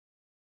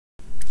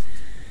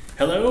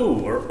Hello,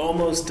 we're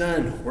almost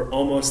done. We're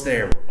almost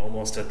there. We're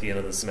almost at the end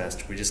of the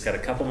semester. We just got a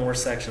couple more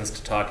sections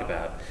to talk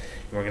about.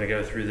 And we're going to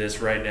go through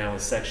this right now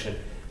with section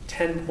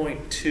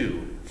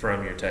 10.2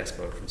 from your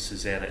textbook, from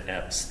Susanna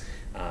Epps'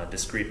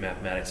 Discrete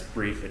Mathematics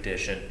Brief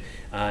Edition.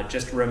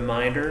 Just a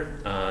reminder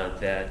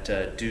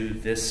that due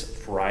this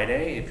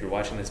Friday, if you're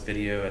watching this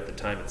video at the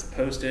time it's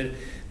posted,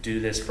 due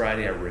this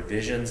Friday are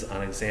revisions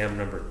on exam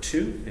number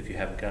 2. If you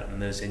haven't gotten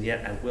those in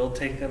yet, I will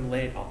take them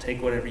late. I'll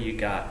take whatever you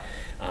got.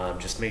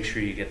 Just make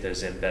sure you get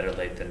those in better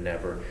late than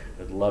never.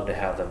 I'd love to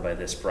have them by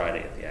this Friday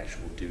at the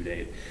actual due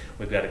date.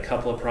 We've got a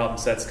couple of problem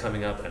sets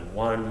coming up and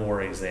one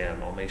more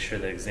exam. I'll make sure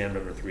that exam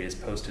number 3 is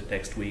posted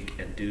next week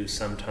and due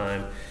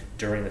sometime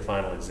during the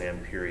final exam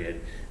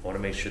period. I want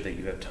to make sure that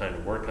you have time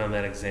to work on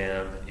that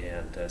exam,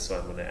 and so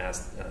I'm going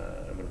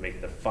to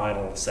make the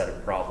final set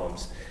of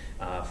problems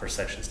for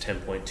sections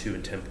 10.2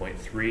 and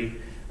 10.3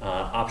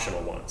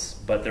 optional ones.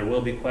 But there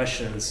will be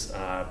questions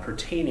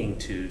pertaining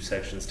to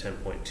sections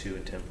 10.2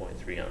 and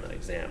 10.3 on that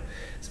exam.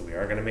 So we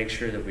are going to make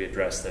sure that we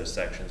address those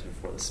sections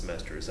before the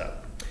semester is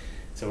up.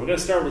 So we're going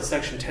to start with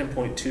section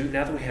 10.2.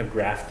 Now that we have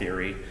graph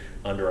theory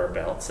under our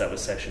belts, that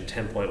was section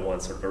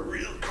 10.1, sort of a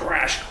real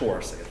crash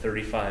course, like a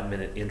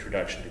 35-minute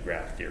introduction to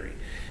graph theory.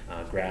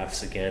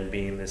 Graphs, again,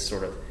 being this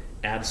sort of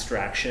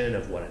abstraction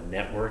of what a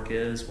network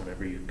is.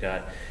 Whenever you've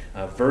got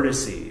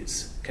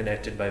vertices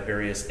connected by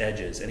various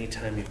edges,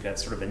 anytime you've got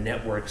sort of a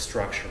network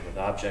structure with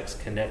objects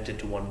connected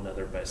to one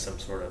another by some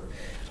sort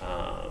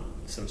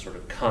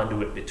of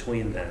conduit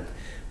between them,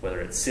 whether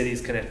it's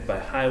cities connected by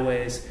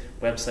highways,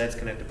 websites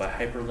connected by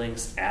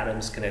hyperlinks,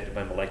 atoms connected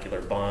by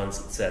molecular bonds,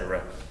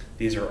 etc.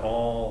 These are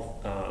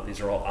all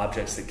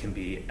objects that can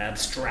be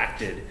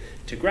abstracted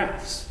to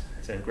graphs.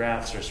 And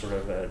graphs are sort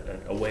of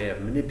a way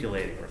of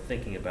manipulating or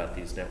thinking about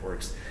these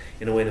networks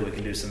in a way that we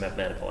can do some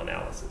mathematical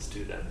analysis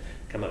to them.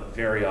 Come up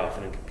very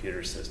often in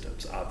computer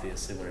systems,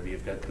 obviously, whenever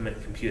you've got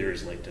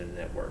computers linked in a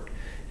network.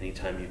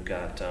 Anytime you've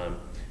got,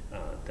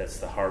 that's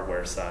the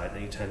hardware side,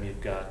 anytime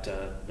you've got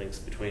links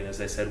between, as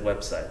I said,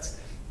 websites,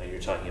 you're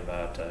talking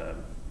about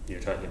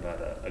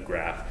a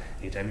graph.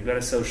 Anytime you've got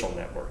a social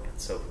network and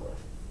so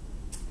forth.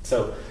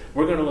 So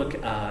we're going to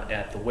look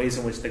at the ways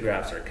in which the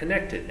graphs are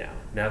connected now.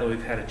 Now that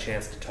we've had a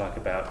chance to talk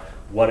about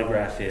what a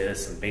graph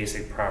is, some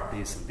basic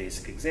properties, some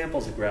basic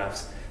examples of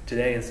graphs,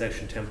 today in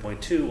section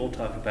 10.2 we'll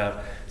talk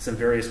about some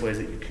various ways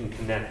that you can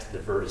connect the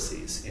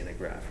vertices in a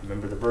graph.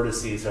 Remember, the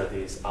vertices are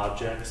these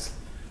objects,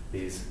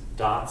 these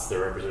dots.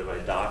 They're represented by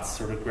dots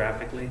sort of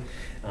graphically,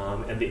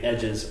 and the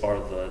edges are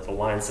the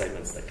line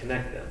segments that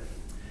connect them.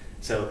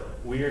 So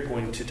we are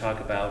going to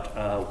talk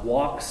about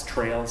walks,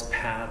 trails,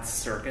 paths,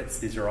 circuits.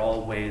 These are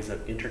all ways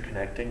of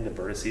interconnecting the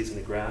vertices in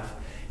the graph.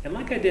 And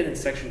like I did in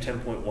section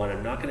 10.1,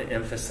 I'm not going to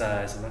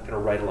emphasize, I'm not going to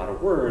write a lot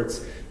of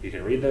words. You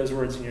can read those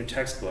words in your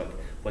textbook.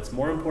 What's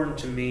more important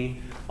to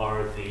me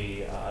are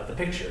the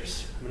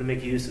pictures. I'm going to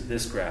make use of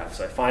this graph.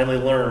 So I finally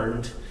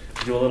learned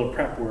to do a little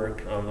prep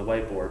work on the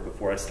whiteboard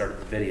before I started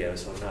the video,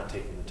 so I'm not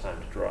taking the time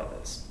to draw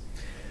this.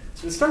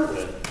 So to start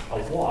with, a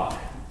walk.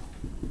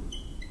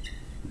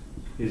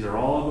 These are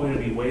all going to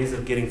be ways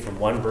of getting from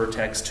one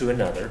vertex to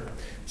another.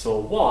 So a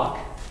walk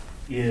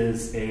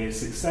is a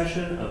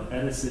succession of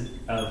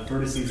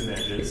vertices and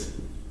edges.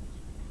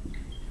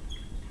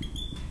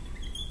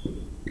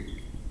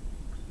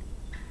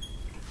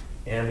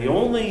 And the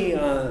only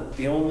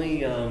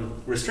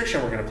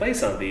restriction we're going to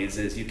place on these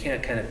is you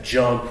can't kind of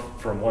jump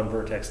from one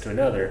vertex to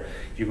another.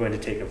 You're going to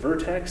take a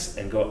vertex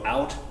and go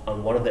out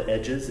on one of the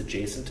edges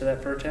adjacent to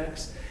that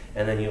vertex,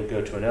 and then you'll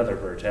go to another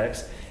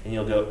vertex, and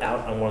you'll go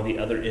out on one of the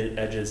other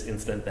edges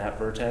incident that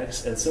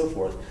vertex, and so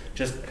forth,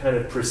 just kind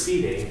of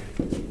proceeding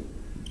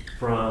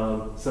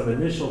from some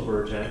initial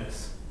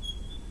vertex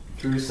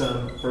through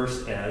some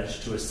first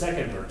edge to a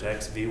second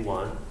vertex,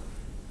 V1,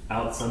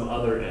 out some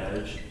other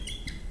edge,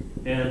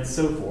 and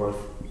so forth,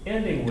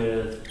 ending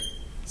with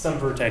some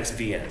vertex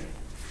Vn.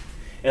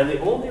 And the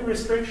only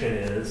restriction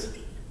is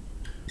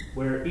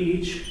where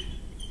each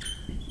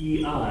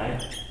EI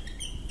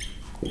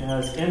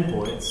has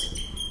endpoints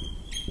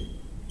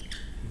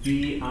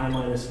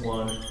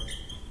Vi-1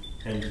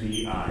 and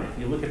Vi. If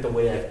you look at the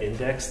way I've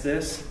indexed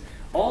this,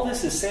 all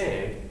this is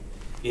saying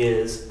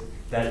is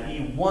that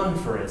E1,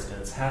 for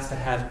instance, has to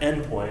have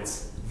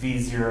endpoints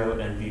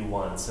V0 and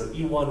V1. So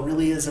E1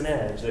 really is an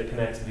edge that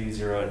connects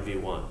V0 and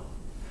V1.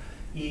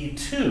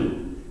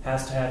 E2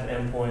 has to have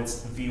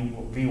endpoints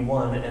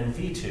V1 and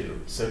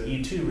V2. So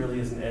E2 really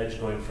is an edge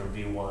going from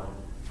V1,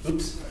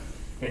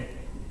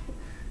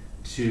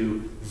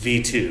 to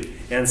V2,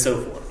 and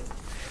so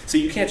forth. So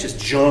you can't just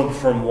jump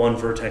from one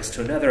vertex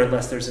to another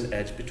unless there's an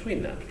edge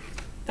between them.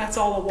 That's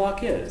all a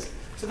walk is.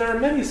 So there are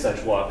many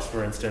such walks,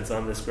 for instance,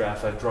 on this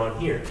graph I've drawn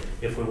here.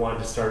 If we wanted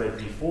to start at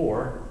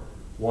V4,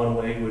 one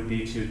way would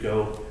be to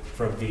go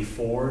from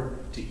V4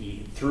 to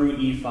through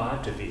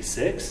E5 to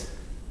V6,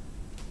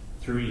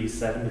 through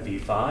E7 to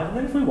V5, and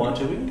then if we want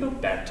to, we can go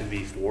back to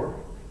V4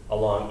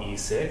 along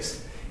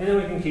E6, and then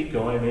we can keep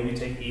going, maybe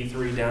take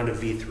E3 down to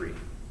V3.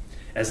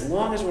 As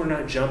long as we're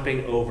not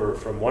jumping over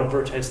from one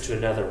vertex to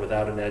another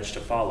without an edge to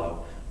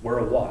follow, we're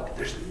a walk.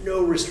 There's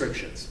no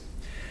restrictions.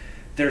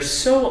 They're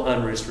so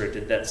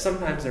unrestricted that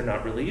sometimes they're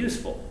not really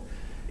useful.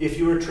 If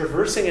you were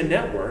traversing a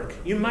network,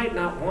 you might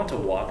not want to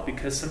walk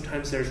because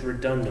sometimes there's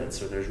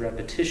redundance or there's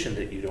repetition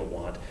that you don't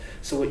want.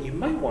 So what you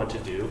might want to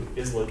do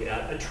is look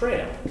at a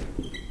trail.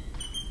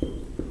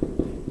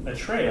 A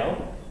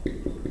trail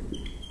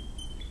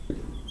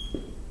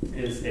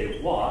is a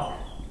walk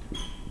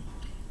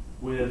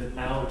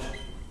without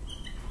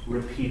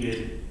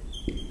repeated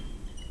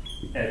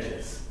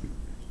edges.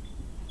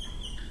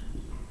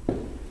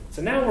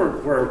 So now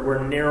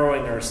we're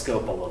narrowing our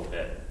scope a little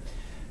bit.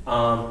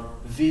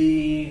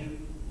 The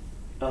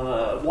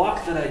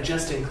walk that I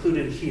just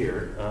included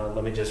here,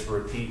 let me just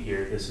repeat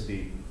here. This would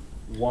be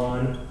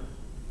 1,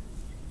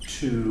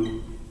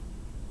 2,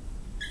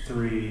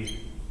 3,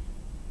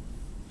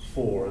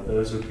 4.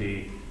 Those would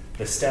be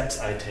the steps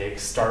I take,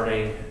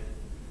 starting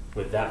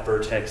with that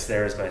vertex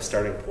there as my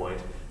starting point,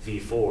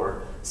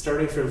 V4.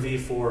 Starting from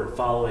V4 and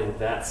following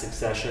that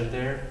succession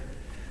there,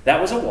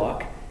 that was a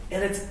walk,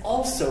 and it's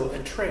also a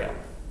trail.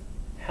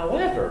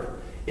 However,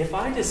 if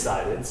I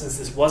decided, since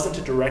this wasn't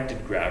a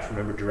directed graph,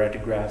 remember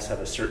directed graphs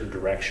have a certain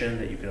direction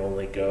that you can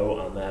only go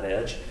on that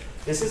edge.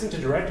 This isn't a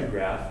directed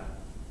graph,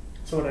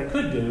 so what I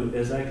could do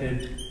is I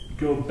could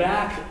go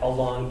back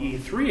along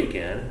E3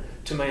 again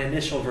to my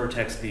initial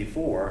vertex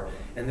V4,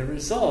 and the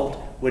result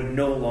would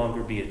no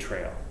longer be a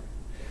trail.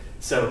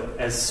 So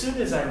as soon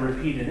as I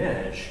repeat an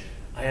edge,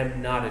 I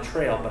am not a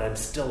trail, but I'm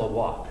still a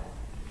walk.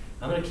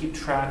 I'm going to keep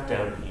track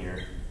down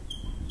here.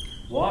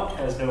 Walk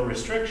has no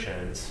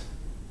restrictions.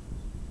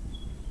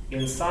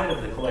 Inside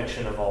of the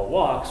collection of all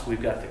walks,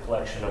 we've got the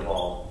collection of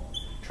all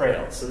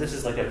trails. So this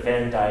is like a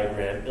Venn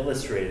diagram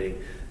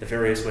illustrating the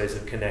various ways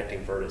of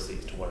connecting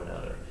vertices to one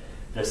another.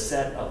 The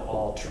set of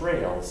all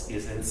trails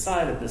is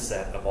inside of the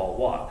set of all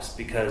walks,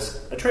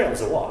 because a trail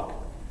is a walk,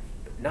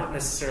 but not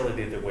necessarily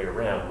the other way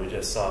around. We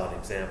just saw an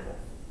example.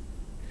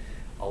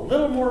 A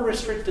little more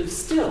restrictive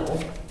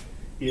still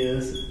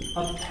is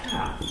a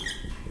path.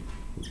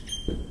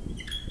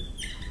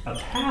 A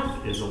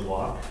path is a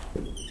walk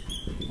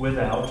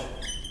without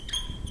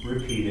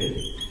repeated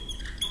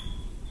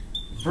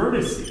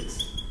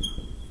vertices.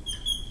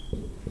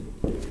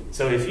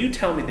 So if you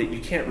tell me that you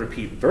can't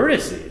repeat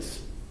vertices,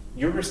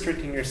 you're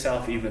restricting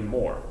yourself even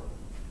more.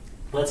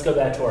 Let's go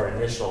back to our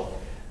initial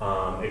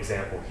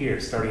example here,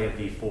 starting at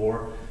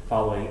V4,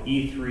 following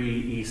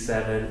E3,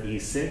 E7,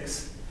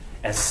 E6.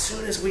 As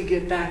soon as we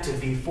get back to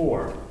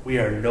V4, we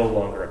are no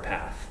longer a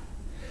path.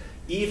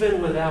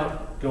 Even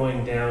without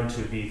going down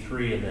to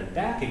V3 and then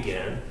back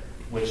again,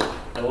 which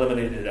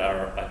eliminated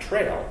a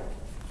trail,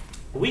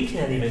 we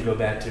can't even go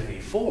back to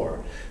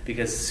V4,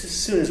 because as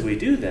soon as we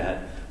do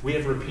that, we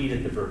have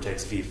repeated the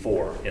vertex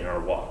V4 in our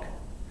walk.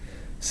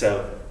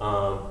 So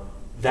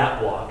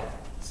that walk,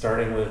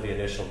 starting with the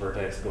initial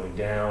vertex, going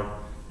down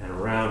and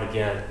around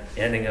again,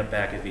 ending up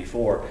back at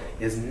V4,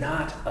 is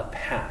not a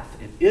path.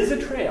 It is a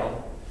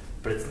trail,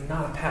 but it's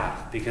not a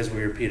path because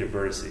we repeated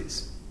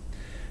vertices.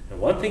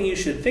 And one thing you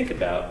should think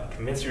about,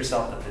 convince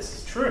yourself that this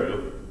is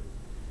true,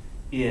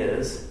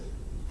 is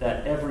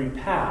that every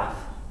path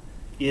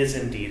is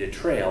indeed a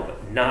trail,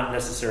 but not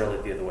necessarily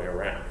the other way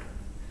around.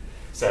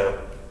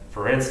 So,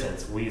 for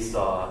instance, we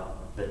saw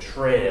the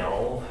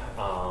trail,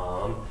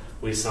 boom,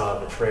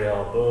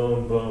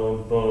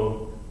 boom,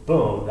 boom,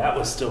 boom. That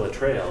was still a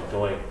trail.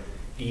 Going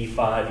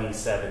E5,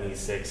 E7,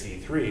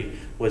 E6, E3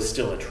 was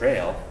still a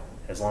trail,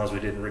 as long as we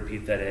didn't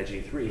repeat that edge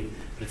E3.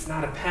 But it's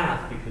not a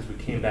path because we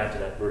came back to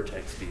that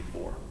vertex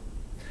V4.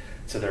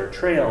 So there are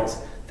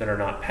trails that are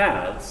not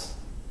paths,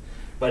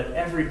 but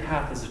every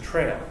path is a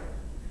trail.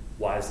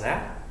 Why is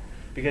that?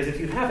 Because if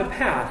you have a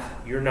path,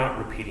 you're not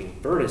repeating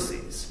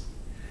vertices.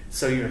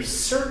 So you're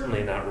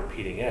certainly not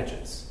repeating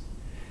edges.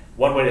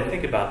 One way to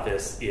think about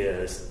this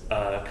is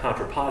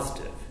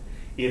contrapositive.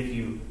 If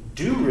you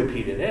do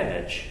repeat an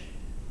edge,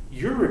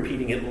 you're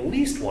repeating at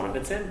least one of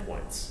its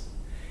endpoints.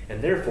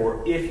 And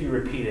therefore, if you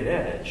repeat an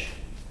edge,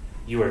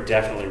 you are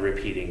definitely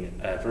repeating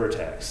a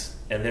vertex.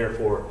 And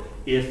therefore,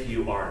 if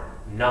you are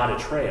not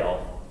a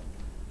trail,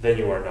 then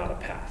you are not a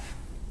path.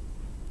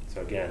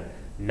 So again,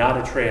 not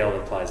a trail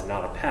implies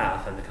not a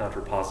path, and the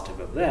contrapositive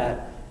of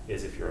that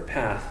is if you're a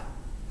path,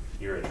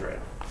 you're a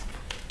trail.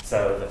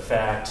 So the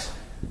fact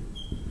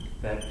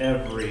that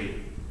every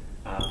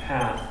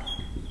path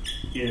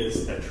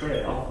is a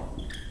trail,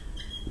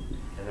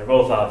 and they're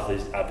both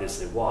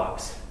obviously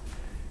walks,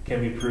 can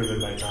be proven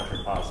by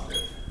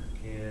contrapositive.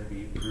 Can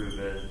be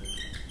proven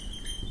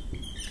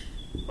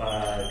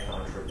by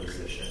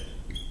contraposition,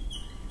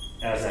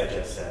 as I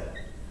just said.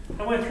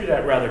 I went through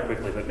that rather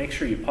quickly, but make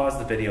sure you pause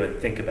the video and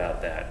think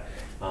about that.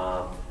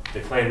 The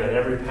claim that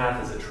every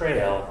path is a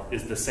trail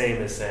is the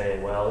same as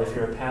saying, well, if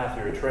you're a path,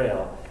 you're a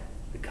trail.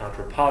 The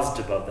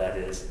contrapositive of that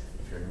is,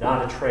 if you're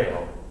not a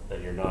trail,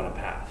 then you're not a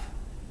path.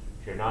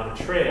 If you're not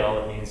a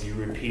trail, it means you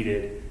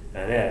repeated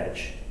an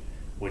edge,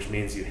 which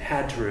means you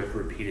had to have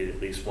repeated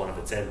at least one of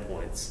its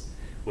endpoints,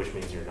 which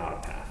means you're not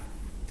a path.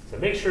 So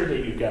make sure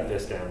that you've got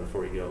this down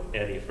before you go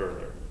any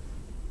further.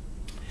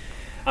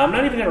 I'm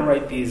not even going to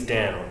write these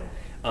down,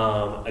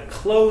 A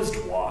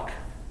closed walk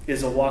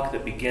is a walk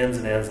that begins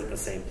and ends at the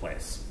same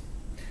place.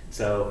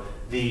 So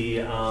the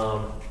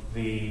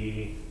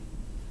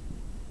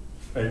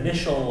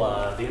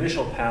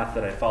initial path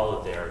that I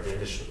followed there,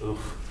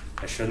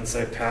 I shouldn't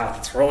say path,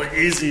 it's really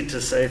easy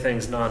to say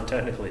things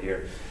non-technically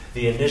here.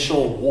 The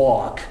initial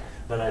walk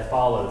that I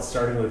followed,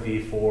 starting with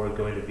V4,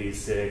 going to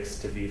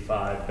V6, to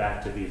V5,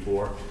 back to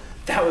V4,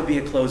 that would be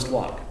a closed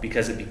walk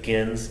because it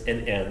begins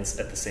and ends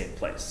at the same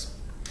place.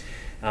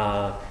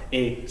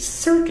 A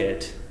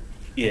circuit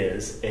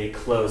is a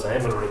closed, I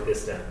am going to write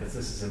this down because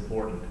this is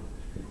important.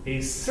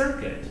 A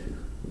circuit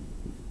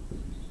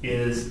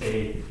is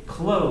a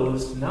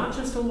closed, not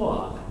just a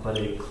walk, but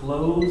a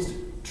closed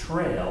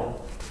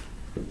trail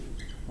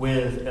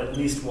with at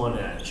least one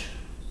edge.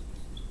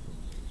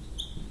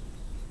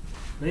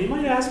 Now you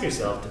might ask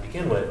yourself to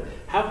begin with,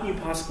 how can you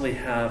possibly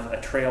have a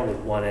trail with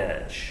one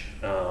edge?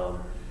 How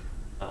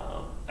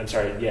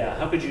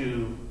could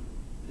you,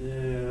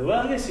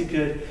 well, I guess you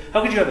could,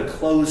 how could you have a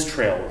closed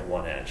trail with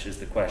one edge is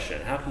the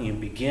question. How can you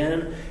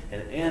begin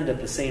and end at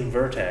the same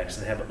vertex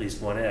and have at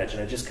least one edge?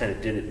 And I just kind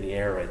of did it in the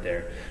air right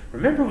there.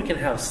 Remember, we can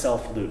have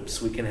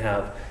self-loops. We can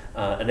have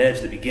an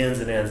edge that begins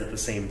and ends at the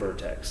same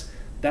vertex.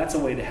 That's a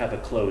way to have a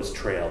closed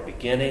trail,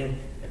 beginning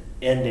and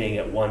ending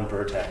at one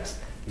vertex.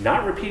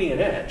 Not repeating an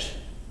edge,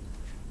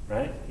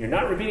 right? You're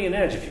not repeating an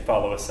edge if you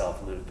follow a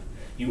self-loop.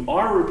 You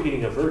are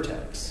repeating a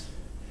vertex,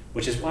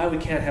 which is why we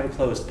can't have a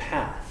closed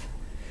path.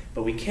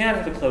 But we can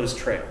have a closed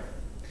trail.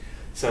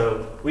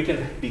 So we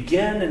can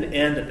begin and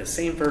end at the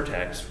same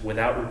vertex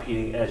without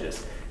repeating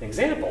edges. An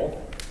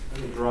example,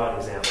 let me draw an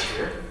example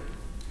here.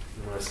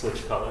 I'm going to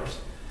switch colors.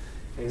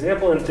 An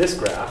example in this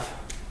graph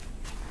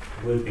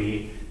would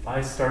be if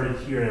I started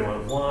here and I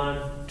went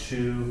 1,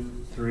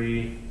 2,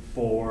 3,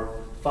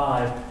 4,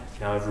 5.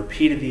 Now I've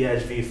repeated the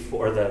edge V4,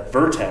 or the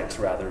vertex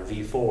rather,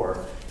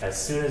 V4.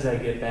 As soon as I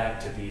get back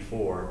to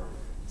V4,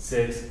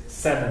 6,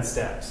 7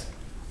 steps.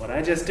 What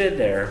I just did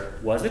there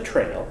was a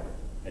trail.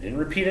 I didn't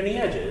repeat any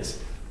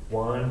edges.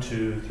 1,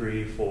 2,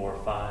 3,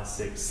 4, 5,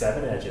 6,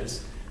 7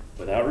 edges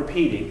without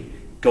repeating.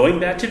 Going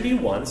back to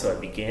V1, so I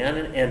began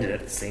and ended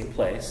at the same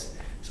place.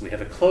 So we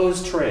have a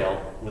closed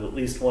trail with at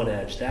least one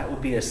edge. That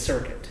would be a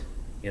circuit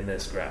in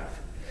this graph.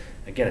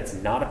 Again, it's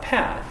not a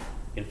path.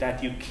 In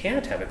fact, you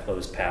can't have a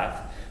closed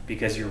path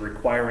because you're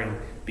requiring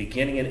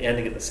beginning and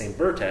ending at the same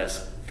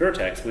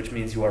vertex, which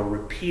means you are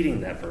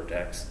repeating that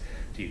vertex.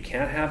 So you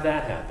can't have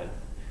that happen.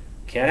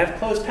 Can't have a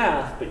closed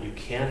path, but you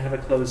can have a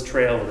closed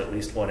trail with at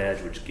least one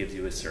edge, which gives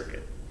you a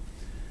circuit.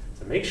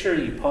 So make sure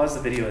you pause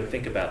the video and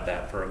think about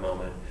that for a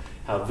moment.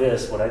 How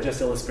this, what I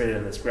just illustrated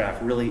in this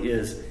graph, really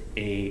is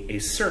a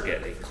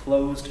circuit, a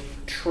closed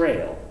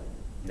trail,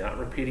 not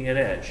repeating an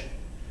edge,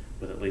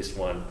 with at least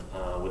one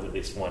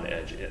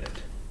edge in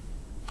it.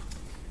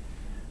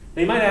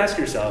 Now you might ask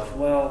yourself,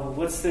 well,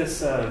 what's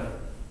this? What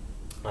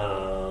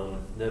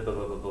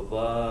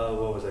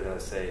was I going to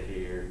say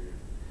here?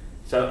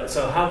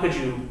 So how could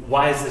you?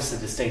 Why is this a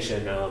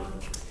distinction?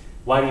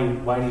 Why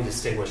do you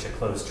distinguish a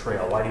closed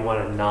trail? Why do you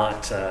want to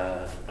not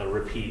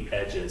repeat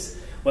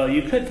edges? Well,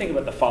 you could think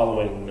about the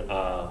following.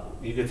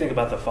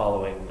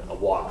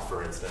 Walk,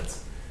 for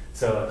instance.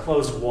 So a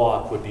closed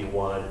walk would be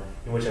one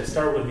in which I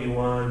start with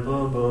V1,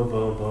 boom, boom,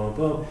 boom, boom,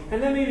 boom,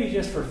 and then maybe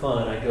just for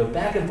fun, I go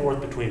back and forth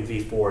between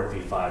V4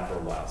 and V5 for a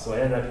while. So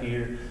I end up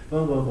here,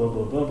 boom, boom, boom,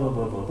 boom, boom, boom,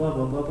 boom, boom, boom,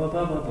 boom, boom,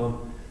 boom, boom,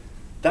 boom.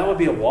 That would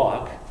be a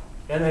walk.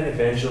 And then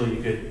eventually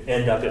you could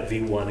end up at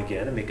V1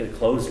 again and make it a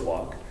closed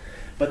walk.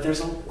 But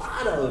there's a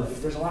lot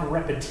of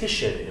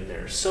repetition in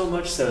there, so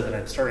much so that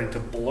I'm starting to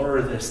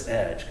blur this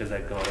edge because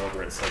I've gone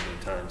over it so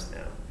many times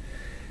now.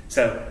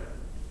 So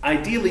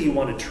ideally you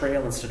want a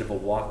trail instead of a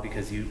walk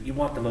because you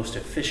want the most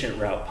efficient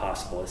route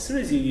possible. As soon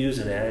as you use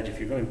an edge, if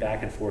you're going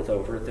back and forth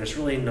over it, there's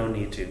really no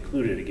need to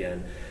include it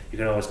again. You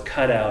can always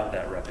cut out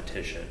that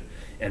repetition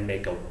and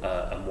make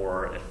a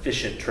more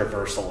efficient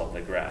traversal of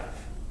the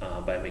graph.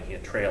 By making a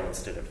trail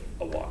instead of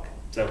a walk.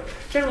 So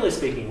generally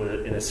speaking,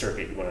 in a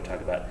circuit, you want to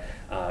talk about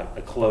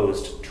a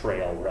closed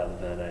trail rather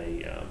than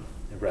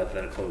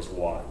a closed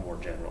walk more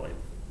generally.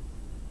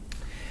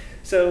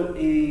 So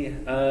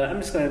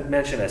I'm just going to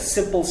mention a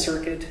simple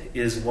circuit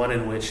is one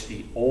in which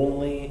the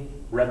only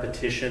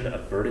repetition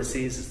of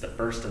vertices is the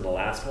first and the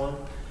last one.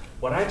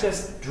 What I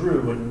just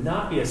drew would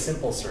not be a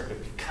simple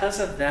circuit because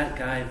of that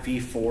guy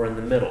V4 in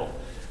the middle.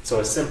 So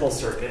a simple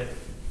circuit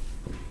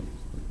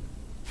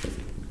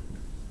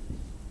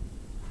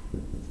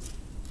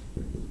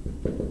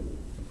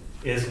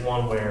is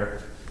one where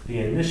the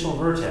initial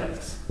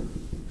vertex,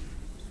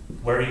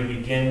 where you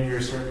begin your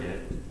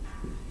circuit,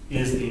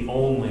 is the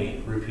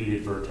only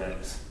repeated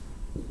vertex.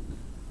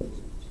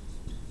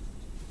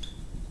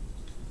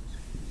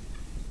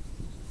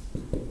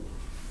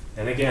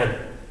 And again,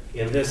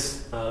 in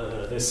this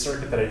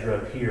circuit that I drew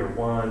up here,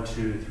 1,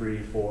 2, 3,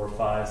 4,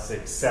 5,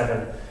 6,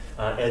 7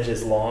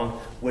 edges long,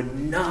 would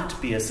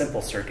not be a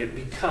simple circuit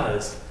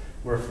because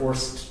we're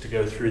forced to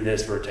go through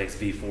this vertex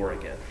V4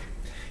 again.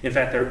 In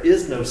fact, there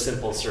is no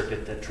simple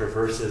circuit that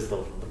traverses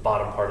the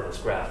bottom part of this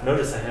graph.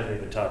 Notice I haven't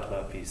even talked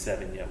about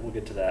V7 yet. We'll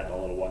get to that in a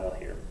little while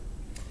here.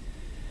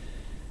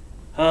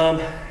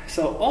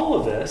 So all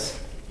of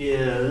this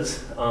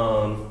is,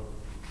 I'm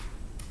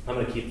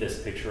going to keep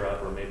this picture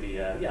up, or maybe,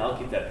 yeah, I'll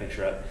keep that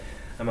picture up.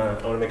 I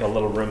want to make a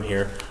little room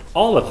here.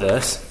 All of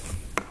this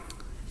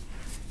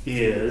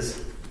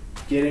is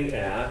getting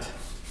at,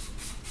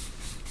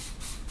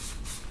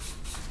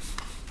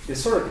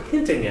 is sort of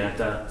hinting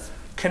at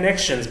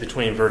connections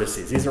between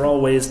vertices. These are all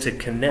ways to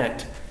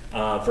connect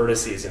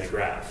vertices in a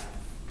graph.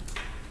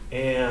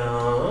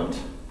 And,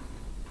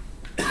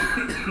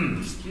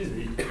 excuse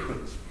me,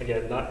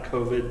 again, not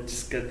COVID,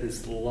 just got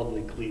this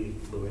lovely cleaning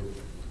fluid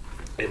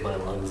in my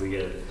lungs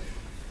again.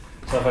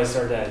 So if I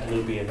start to act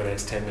loopy in the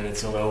next 10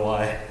 minutes, you'll know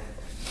why.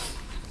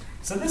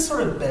 So this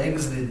sort of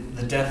begs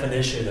the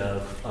definition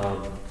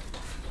of,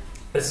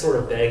 this sort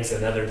of begs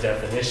another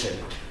definition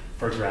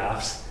for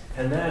graphs,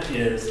 and that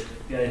is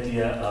the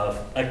idea of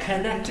a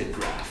connected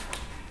graph.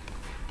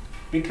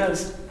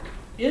 Because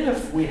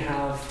if we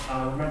have,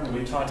 remember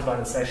we talked about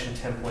in section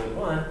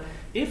 10.1,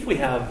 if we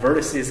have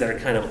vertices that are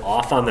kind of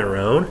off on their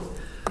own,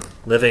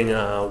 living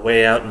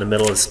way out in the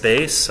middle of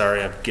space.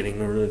 Sorry, I'm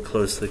getting really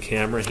close to the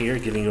camera here,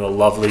 giving you a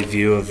lovely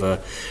view of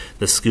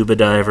the scuba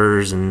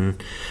divers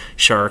and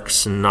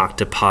sharks and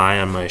octopi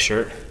on my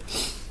shirt.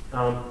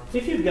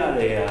 If you've got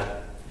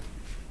a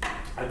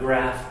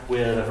graph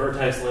with a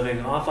vertex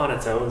living off on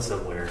its own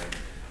somewhere,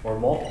 or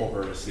multiple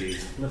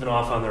vertices living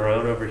off on their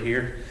own over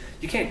here,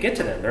 you can't get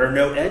to them. There are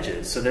no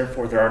edges, so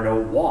therefore there are no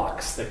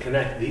walks that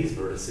connect these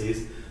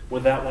vertices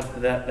with that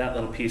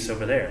little piece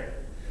over there.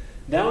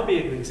 That would be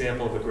an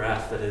example of a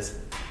graph that is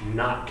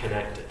not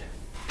connected.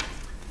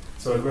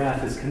 So a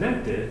graph is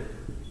connected.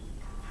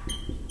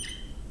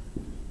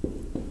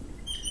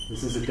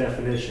 This is a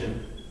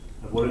definition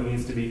of what it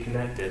means to be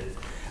connected.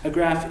 A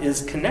graph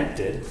is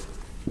connected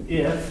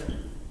if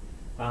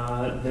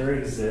there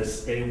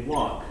exists a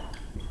walk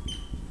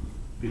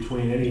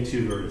between any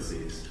two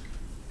vertices.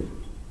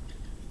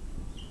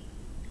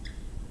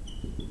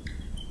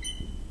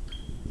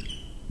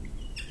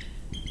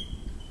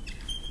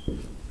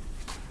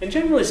 And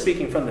generally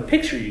speaking, from the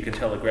picture, you can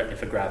tell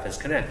if a graph is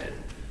connected.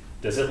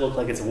 Does it look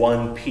like it's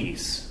one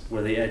piece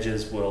where the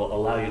edges will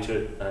allow you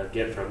to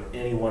get from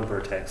any one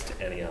vertex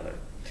to any other?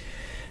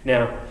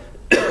 Now,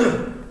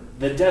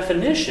 the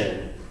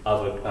definition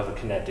of a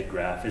connected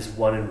graph is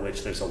one in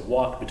which there's a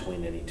walk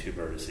between any two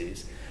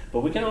vertices.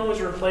 But we can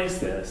always replace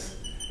this.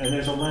 And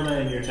there's a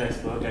lemma in your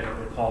textbook. I don't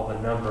recall the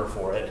number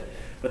for it.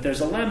 But there's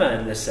a lemma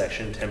in this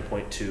section,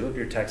 10.2 of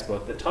your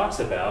textbook, that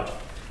talks about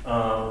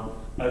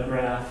a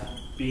graph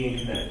being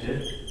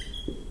connected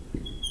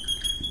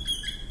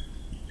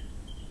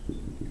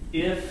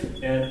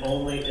if and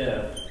only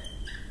if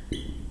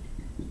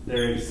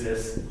there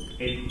exists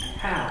a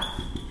path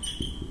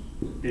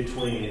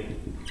between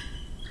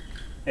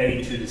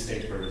any two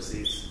distinct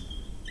vertices.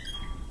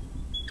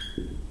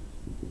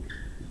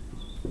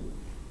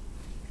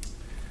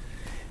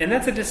 And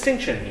that's a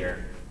distinction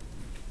here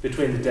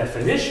between the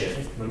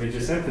definition. Let me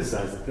just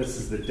emphasize that this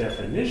is the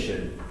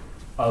definition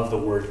of the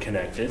word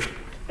connected.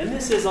 And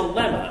this is a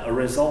lemma, a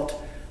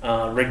result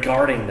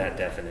regarding that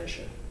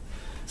definition.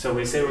 So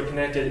we say we're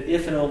connected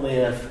if and only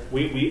if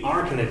we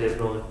are connected if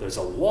and only if there's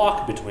a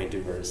walk between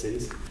two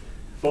vertices.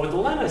 But what the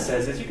lemma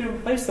says is you can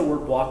replace the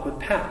word walk with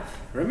path.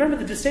 Remember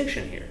the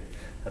distinction here.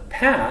 A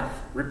path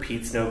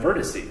repeats no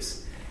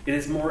vertices. It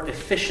is more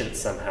efficient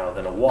somehow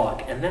than a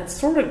walk, and that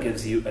sort of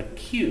gives you a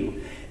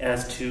cue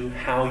as to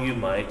how you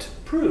might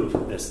prove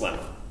this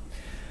lemma.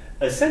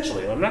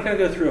 Essentially, I'm not going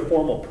to go through a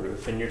formal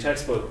proof, and your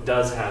textbook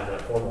does have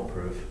that formal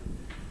proof,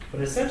 but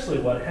essentially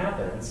what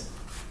happens,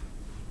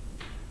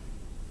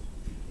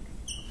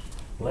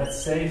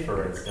 let's say,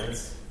 for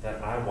instance,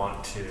 that I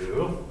want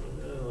to,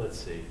 let's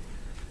see,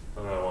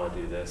 how do I want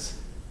to do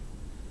this?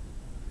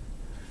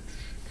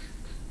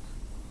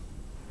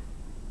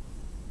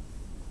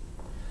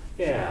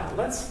 Yeah,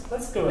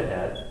 let's go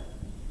ahead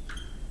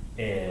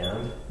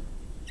and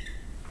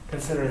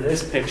consider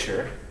this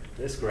picture,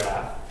 this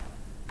graph.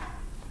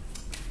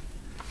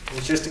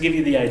 It's just to give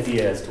you the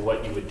idea as to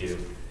what you would do.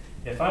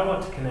 If I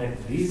want to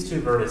connect these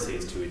two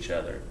vertices to each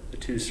other, the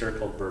two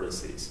circled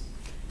vertices,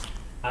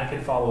 I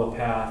could follow a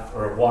path,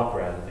 or a walk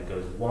rather, that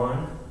goes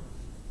 1,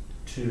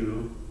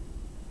 2,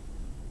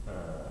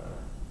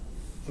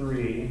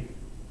 3,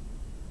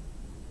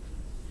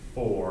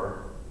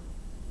 4,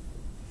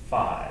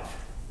 5.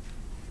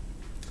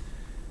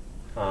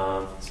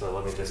 So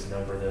let me just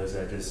number those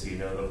edges so you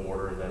know the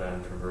order that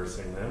I'm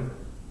traversing them.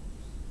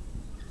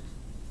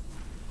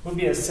 Would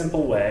be a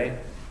simple way,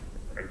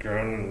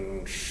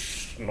 again,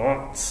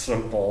 not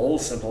simple,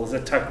 simple is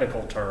a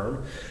technical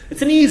term.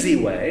 It's an easy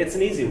way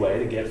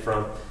to get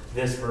from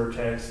this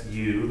vertex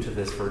U to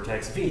this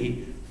vertex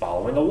V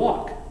following a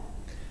walk.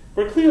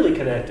 We're clearly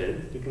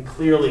connected. We can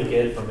clearly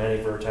get from any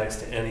vertex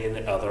to any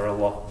other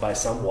by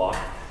some walk.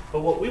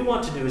 But what we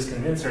want to do is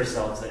convince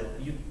ourselves that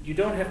you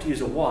don't have to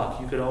use a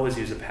walk, you could always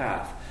use a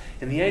path.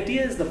 And the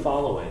idea is the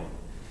following.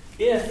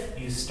 If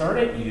you start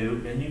at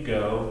U and you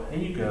go,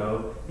 and you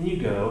go, and you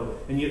go,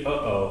 and you,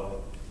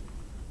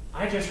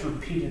 I just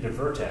repeated a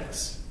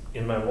vertex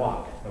in my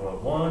walk. I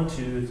went 1,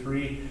 2,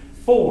 3,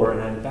 4,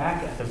 and I'm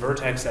back at the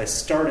vertex I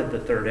started the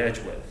third edge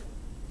with.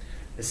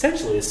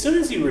 Essentially, as soon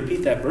as you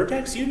repeat that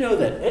vertex, you know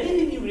that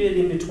anything you did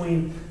in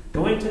between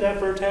going to that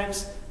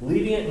vertex,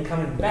 leaving it, and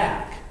coming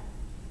back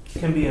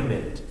can be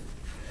omitted.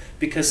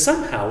 Because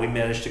somehow we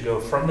managed to go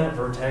from that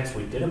vertex,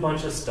 we did a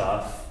bunch of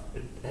stuff.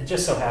 It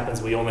just so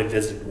happens we only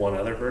visited one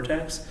other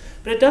vertex,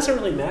 but it doesn't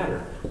really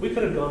matter. We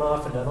could have gone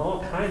off and done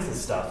all kinds of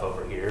stuff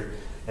over here.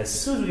 As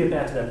soon as we get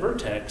back to that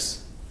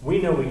vertex,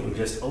 we know we can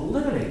just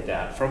eliminate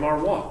that from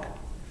our walk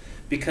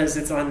because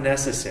it's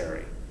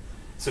unnecessary.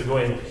 So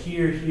going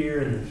here,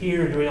 here, and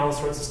here, doing all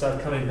sorts of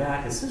stuff, coming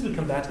back, as soon as we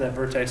come back to that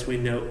vertex, we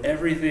know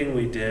everything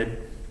we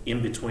did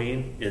in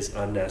between is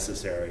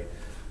unnecessary.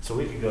 So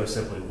we could go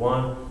simply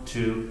 1,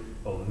 2,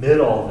 omit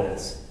all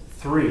this,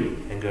 3,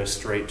 and go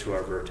straight to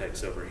our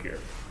vertex over here.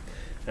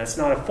 That's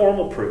not a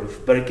formal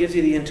proof, but it gives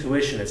you the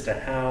intuition as to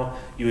how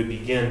you would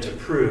begin to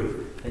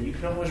prove that you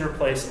can always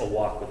replace a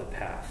walk with a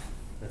path.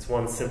 That's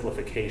one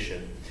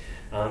simplification.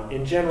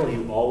 In general,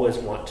 you always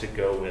want to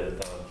go with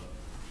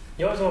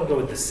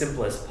the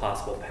simplest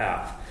possible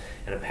path,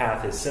 and a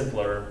path is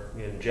simpler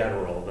in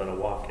general than a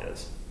walk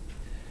is.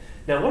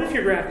 Now, what if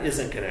your graph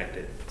isn't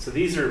connected? So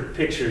these are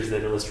pictures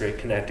that illustrate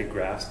connected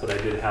graphs, but I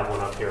did have one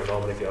up here a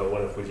moment ago.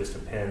 What if we just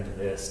append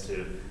this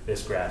to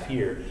this graph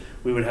here?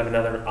 We would have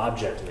another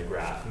object in the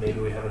graph. Maybe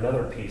we have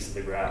another piece of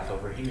the graph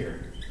over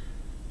here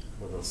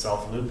with a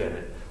self-loop in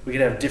it. We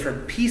could have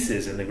different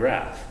pieces in the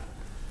graph.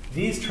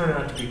 These turn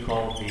out to be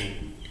called the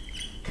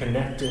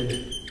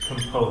connected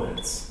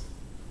components.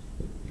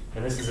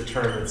 And this is a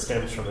term that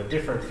stems from a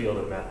different field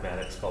of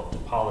mathematics called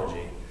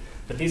topology.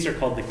 But these are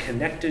called the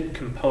connected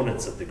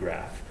components of the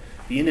graph.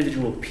 The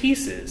individual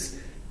pieces,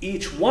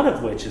 each one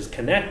of which is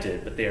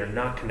connected, but they are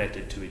not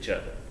connected to each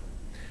other.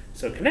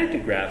 So a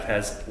connected graph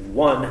has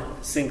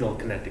one single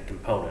connected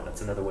component.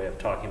 That's another way of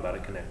talking about a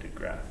connected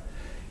graph.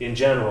 In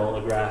general,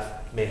 a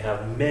graph may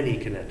have many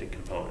connected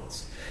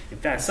components. In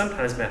fact,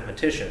 sometimes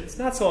mathematicians,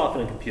 not so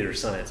often in computer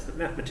science, but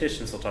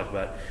mathematicians will talk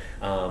about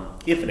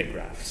infinite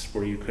graphs,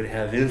 where you could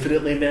have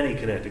infinitely many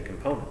connected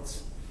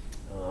components.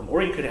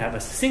 Or you could have a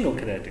single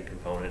connected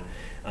component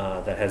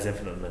that has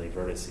infinitely many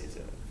vertices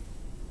in it.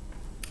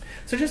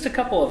 So just a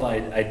couple of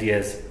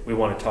ideas we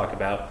want to talk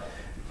about.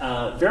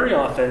 Very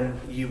often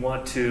you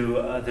want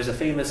to, there's a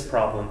famous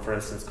problem, for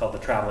instance, called the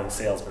traveling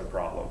salesman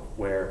problem,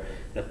 where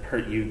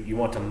you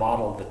want to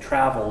model the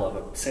travel of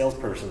a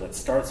salesperson that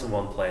starts in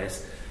one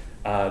place,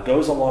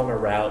 goes along a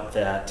route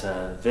that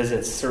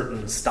visits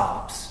certain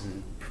stops,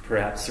 and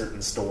perhaps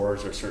certain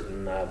stores or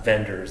certain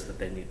vendors that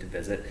they need to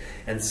visit,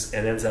 and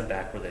ends up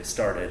back where they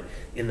started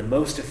in the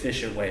most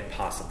efficient way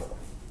possible.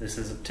 This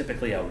is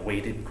typically a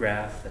weighted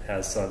graph that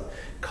has some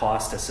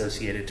cost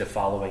associated to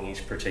following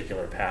each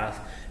particular path.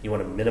 You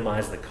want to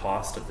minimize the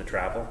cost of the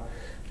travel.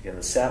 Again,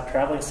 the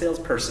traveling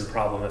salesperson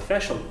problem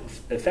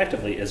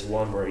effectively is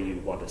one where you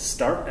want to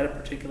start at a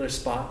particular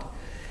spot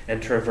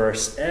and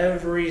traverse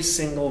every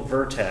single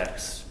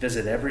vertex,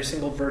 visit every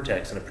single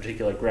vertex in a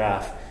particular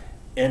graph,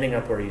 ending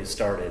up where you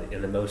started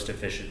in the most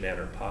efficient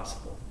manner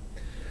possible.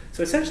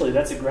 So essentially,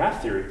 that's a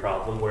graph theory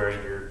problem where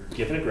you're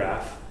given a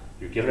graph,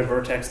 you're given a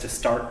vertex to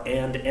start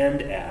and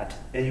end at,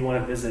 and you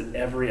want to visit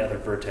every other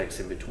vertex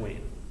in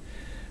between.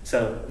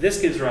 So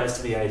this gives rise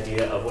to the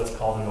idea of what's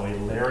called an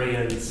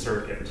Eulerian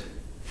circuit.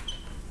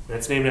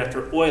 That's named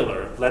after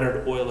Euler.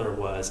 Leonard Euler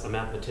was a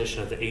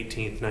mathematician of the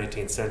 18th,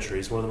 19th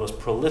centuries, one of the most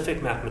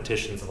prolific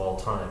mathematicians of all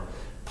time.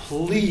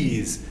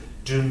 Please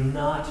do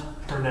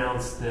not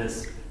pronounce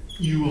this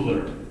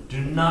Euler. Do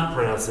not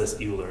pronounce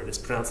this Euler. It's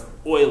pronounced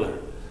Euler.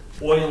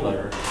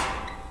 Euler,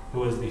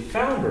 who was the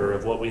founder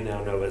of what we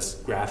now know as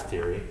graph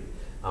theory,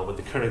 with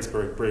the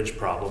Königsberg Bridge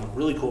problem,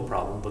 really cool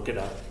problem, look it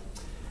up,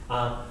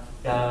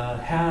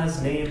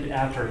 has named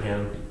after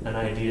him an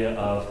idea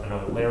of an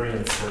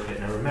Eulerian circuit.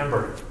 Now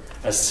remember,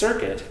 a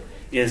circuit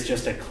is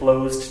just a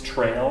closed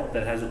trail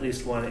that has at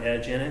least one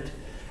edge in it.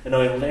 An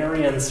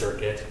Eulerian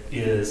circuit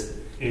is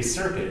a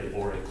circuit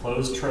or a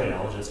closed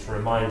trail, just to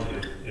remind you,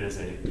 it is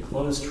a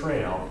closed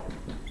trail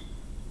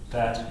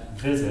that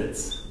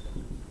visits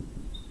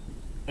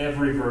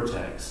every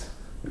vertex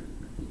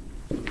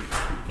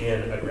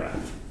in a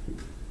graph.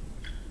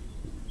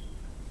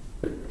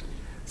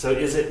 So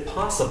is it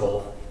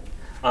possible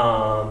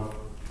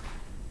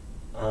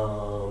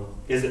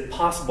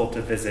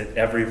to visit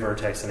every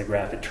vertex in a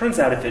graph? It turns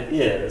out if it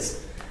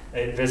is,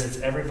 it visits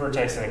every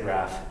vertex in a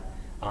graph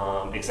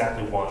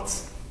exactly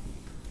once.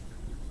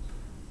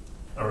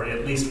 Or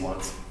at least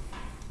once.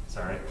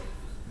 Sorry.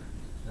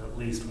 At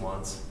least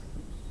once.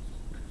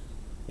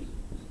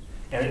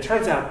 And it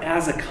turns out,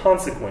 as a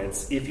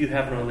consequence, if you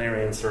have an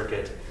Eulerian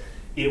circuit,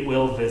 it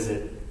will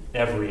visit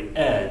every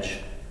edge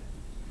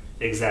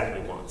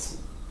exactly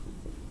once.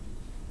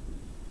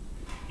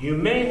 You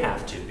may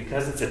have to,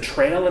 because it's a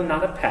trail and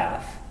not a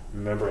path.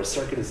 Remember, a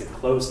circuit is a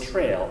closed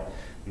trail,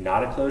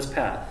 not a closed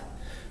path,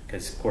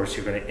 because, of course,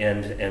 you're going to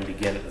end and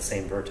begin at the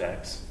same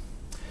vertex.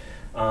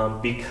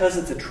 Because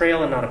it's a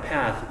trail and not a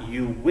path,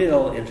 you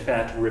will, in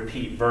fact,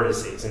 repeat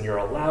vertices, and you're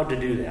allowed to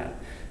do that.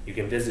 You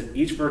can visit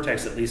each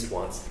vertex at least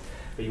once.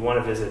 but you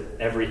want to visit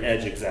every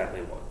edge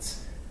exactly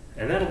once.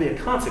 And that'll be a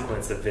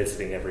consequence of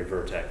visiting every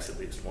vertex at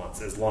least once,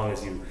 as long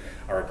as you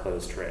are a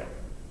closed trail.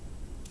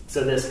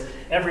 So this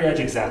every edge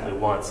exactly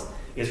once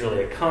is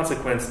really a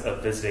consequence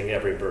of visiting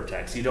every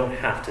vertex. You don't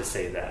have to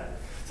say that.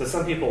 So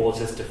some people will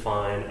just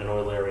define an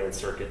Eulerian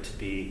circuit to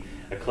be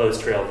a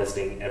closed trail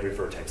visiting every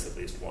vertex at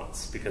least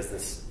once, because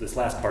this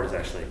last part is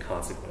actually a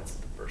consequence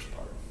of the first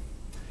part.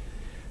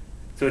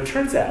 So it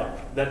turns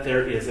out that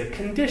there is a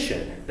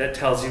condition that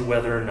tells you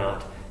whether or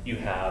not you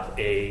have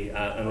an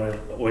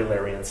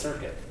Eulerian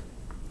circuit.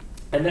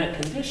 And that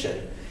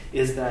condition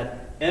is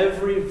that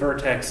every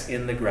vertex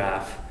in the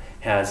graph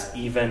has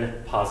even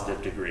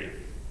positive degree.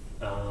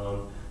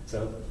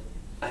 So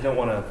I don't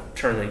want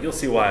to you'll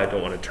see why I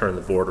don't want to turn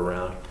the board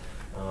around.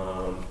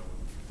 But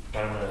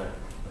I'm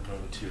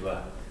going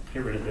to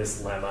get rid of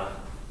this lemma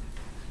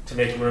to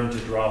make room to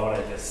draw what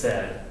I just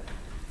said.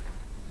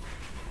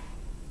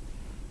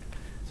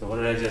 So what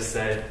did I just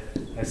say?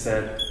 I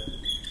said,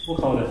 we'll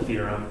call it a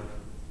theorem.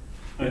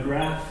 A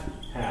graph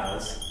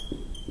has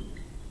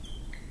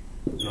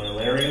an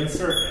Eulerian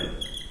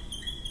circuit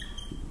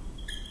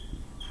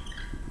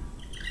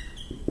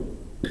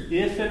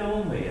if and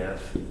only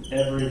if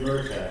every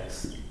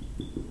vertex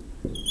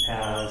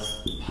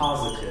has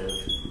positive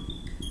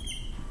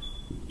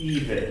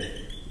even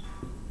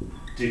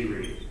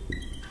degree.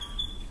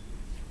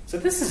 So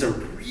this is a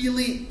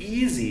really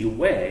easy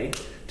way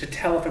to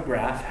tell if a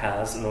graph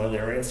has an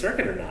Eulerian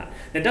circuit or not.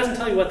 And it doesn't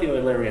tell you what the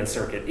Eulerian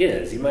circuit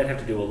is. You might have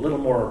to do a little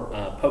more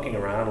poking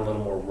around, a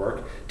little more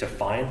work to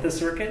find the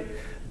circuit,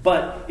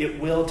 but it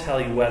will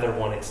tell you whether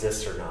one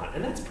exists or not.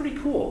 And that's pretty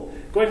cool.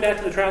 Going back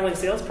to the traveling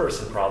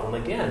salesperson problem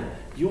again,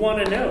 you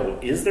want to know,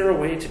 is there a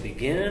way to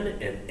begin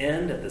and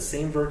end at the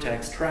same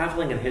vertex,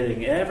 traveling and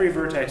hitting every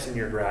vertex in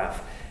your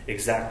graph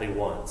exactly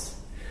once?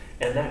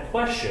 And that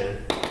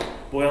question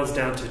boils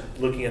down to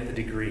looking at the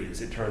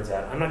degrees, it turns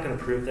out. I'm not going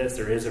to prove this.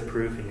 There is a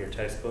proof in your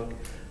textbook.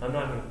 I'm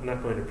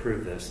not going to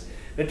prove this.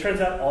 But it turns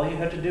out all you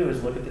have to do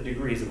is look at the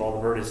degrees of all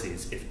the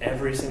vertices. If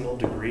every single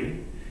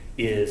degree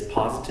is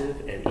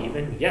positive and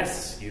even,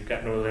 yes, you've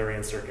got an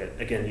Eulerian circuit.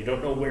 Again, you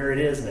don't know where it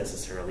is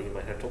necessarily. You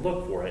might have to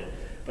look for it,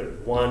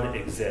 but one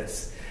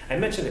exists. I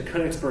mentioned the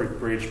Königsberg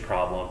bridge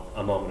problem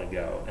a moment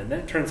ago, and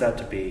that turns out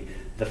to be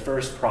the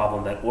first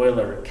problem that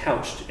Euler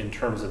couched in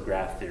terms of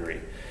graph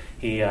theory.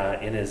 He,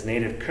 in his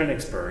native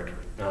Königsberg,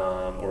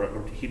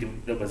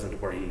 that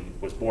wasn't where he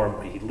was born,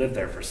 but he lived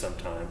there for some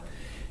time.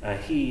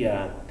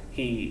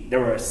 There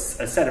were a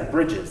set of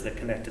bridges that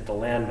connected the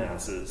land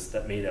masses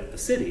that made up the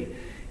city,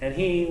 and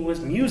he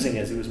was musing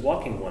as he was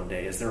walking one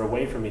day, is there a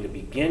way for me to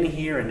begin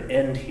here and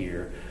end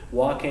here,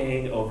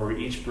 walking over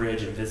each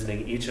bridge and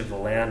visiting each of the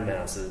land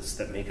masses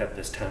that make up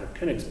this town of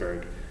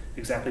Königsberg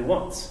exactly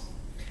once?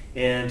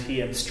 And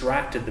he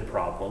abstracted the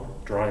problem,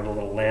 drawing the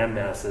little land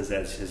masses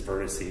as his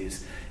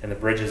vertices and the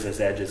bridges as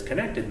edges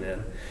connected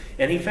them.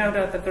 And he found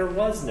out that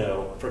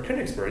for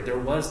Königsberg, there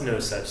was no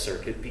such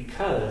circuit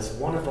because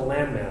one of the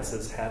land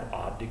masses had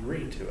odd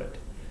degree to it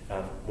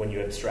when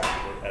you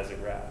abstracted it as a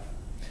graph.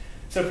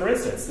 So for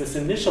instance, this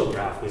initial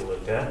graph we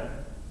looked at,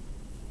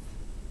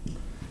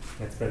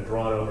 it's been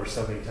drawn over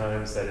so many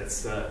times that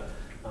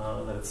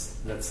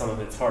that some of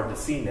it's hard to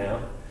see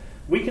now.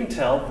 We can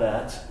tell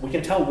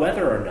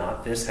whether or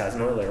not this has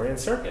an Eulerian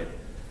circuit.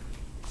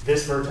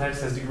 This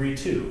vertex has degree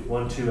 2,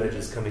 2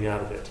 edges coming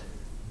out of it.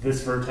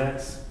 This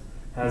vertex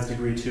has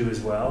degree 2 as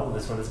well.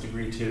 This one has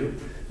degree 2.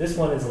 This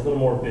one is a little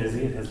more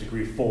busy. It has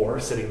degree 4,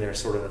 sitting there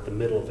sort of at the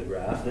middle of the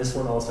graph. This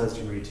one also has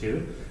degree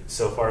 2.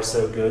 So far,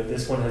 so good.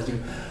 This one has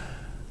degree...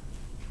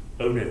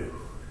 Oh no.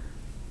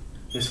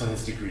 This one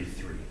has degree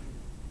 3.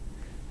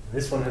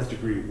 This one has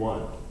degree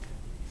 1.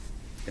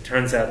 It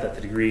turns out that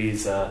the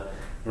degrees...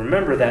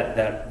 remember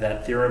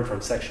that theorem from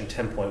section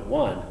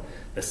 10.1,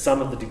 the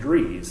sum of the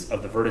degrees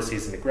of the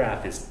vertices in the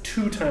graph is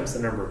 2 times the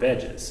number of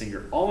edges. So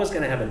you're always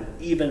going to have an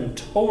even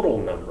total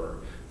number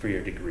for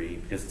your degree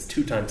because it's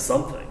 2 times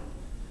something.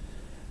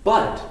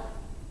 But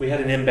we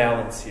had an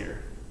imbalance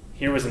here.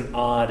 Here was an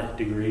odd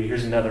degree.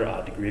 Here's another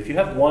odd degree. If you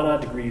have one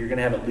odd degree, you're going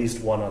to have at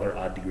least one other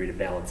odd degree to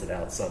balance it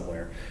out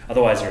somewhere.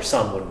 Otherwise, your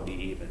sum wouldn't be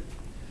even.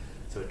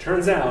 So it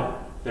turns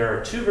out there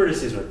are 2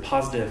 vertices with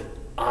positive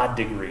odd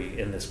degree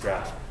in this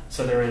graph.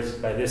 So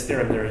by this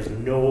theorem, there is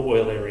no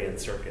Eulerian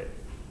circuit.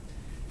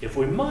 If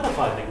we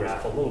modify the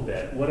graph a little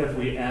bit, what if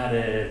we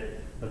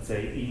added, let's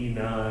say,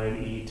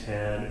 E9,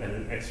 E10, and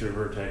an extra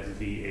vertex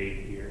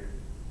V8 here?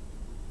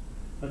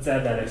 Let's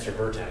add that extra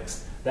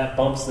vertex. That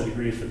bumps the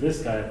degree for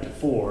this guy up to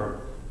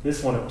 4,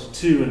 this one up to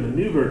 2, and the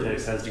new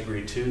vertex has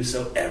degree 2,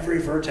 so every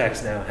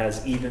vertex now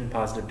has even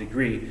positive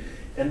degree,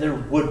 and there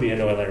would be an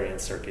Eulerian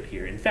circuit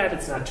here. In fact,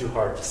 it's not too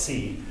hard to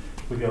see.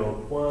 We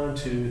go 1,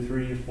 2,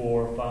 3,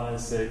 4,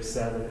 5, 6,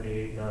 7,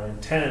 8, 9,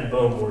 10,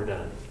 boom, we're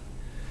done.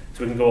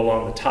 So we can go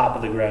along the top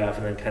of the graph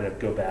and then kind of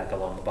go back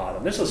along the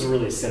bottom. This was a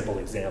really simple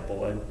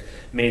example and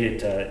made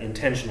it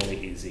intentionally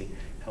easy.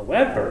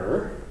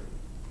 However,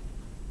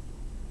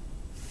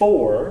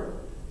 for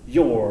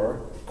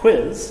your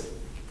quiz,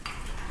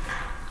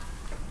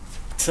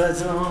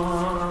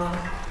 ta-da,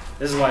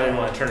 This is why I didn't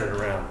want to turn it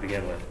around to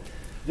begin with.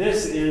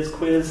 This is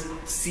quiz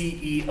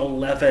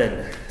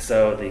CE11,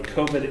 so the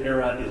COVID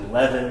era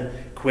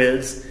 11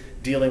 quiz,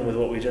 dealing with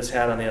what we just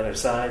had on the other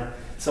side.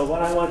 So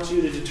what I want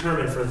you to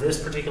determine for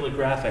this particular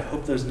graph, I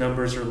hope those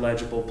numbers are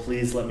legible.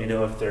 Please let me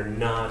know if they're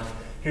not.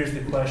 Here's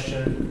the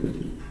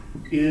question: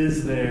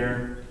 is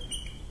there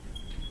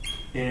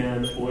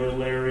an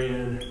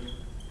Eulerian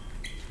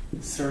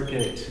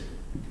circuit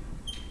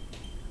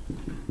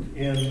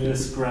in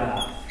this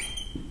graph?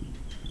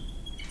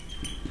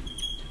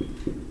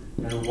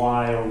 And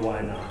why or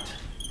why not?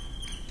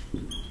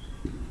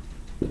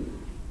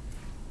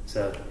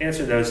 So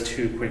answer those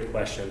two quick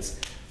questions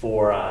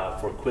for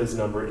quiz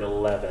number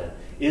 11.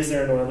 Is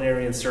there an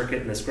Eulerian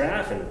circuit in this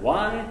graph, and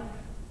why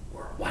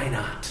or why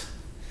not?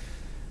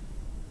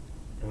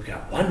 And we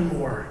got one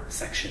more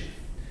section.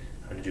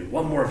 I'm going to do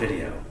one more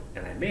video,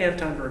 and I may have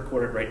time to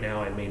record it right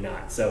now, I may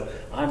not. So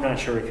I'm not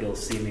sure if you'll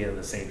see me in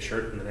the same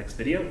shirt in the next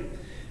video,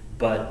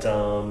 but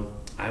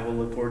I will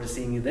look forward to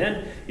seeing you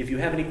then. If you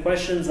have any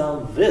questions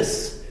on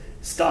this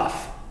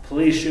stuff,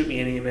 please shoot me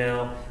an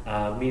email.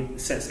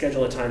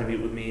 Schedule a time to meet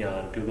with me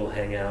on Google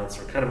Hangouts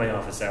or kind of my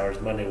office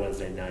hours, Monday,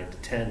 Wednesday, 9 to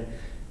 10.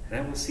 And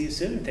I will see you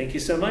soon. Thank you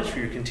so much for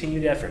your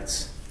continued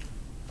efforts.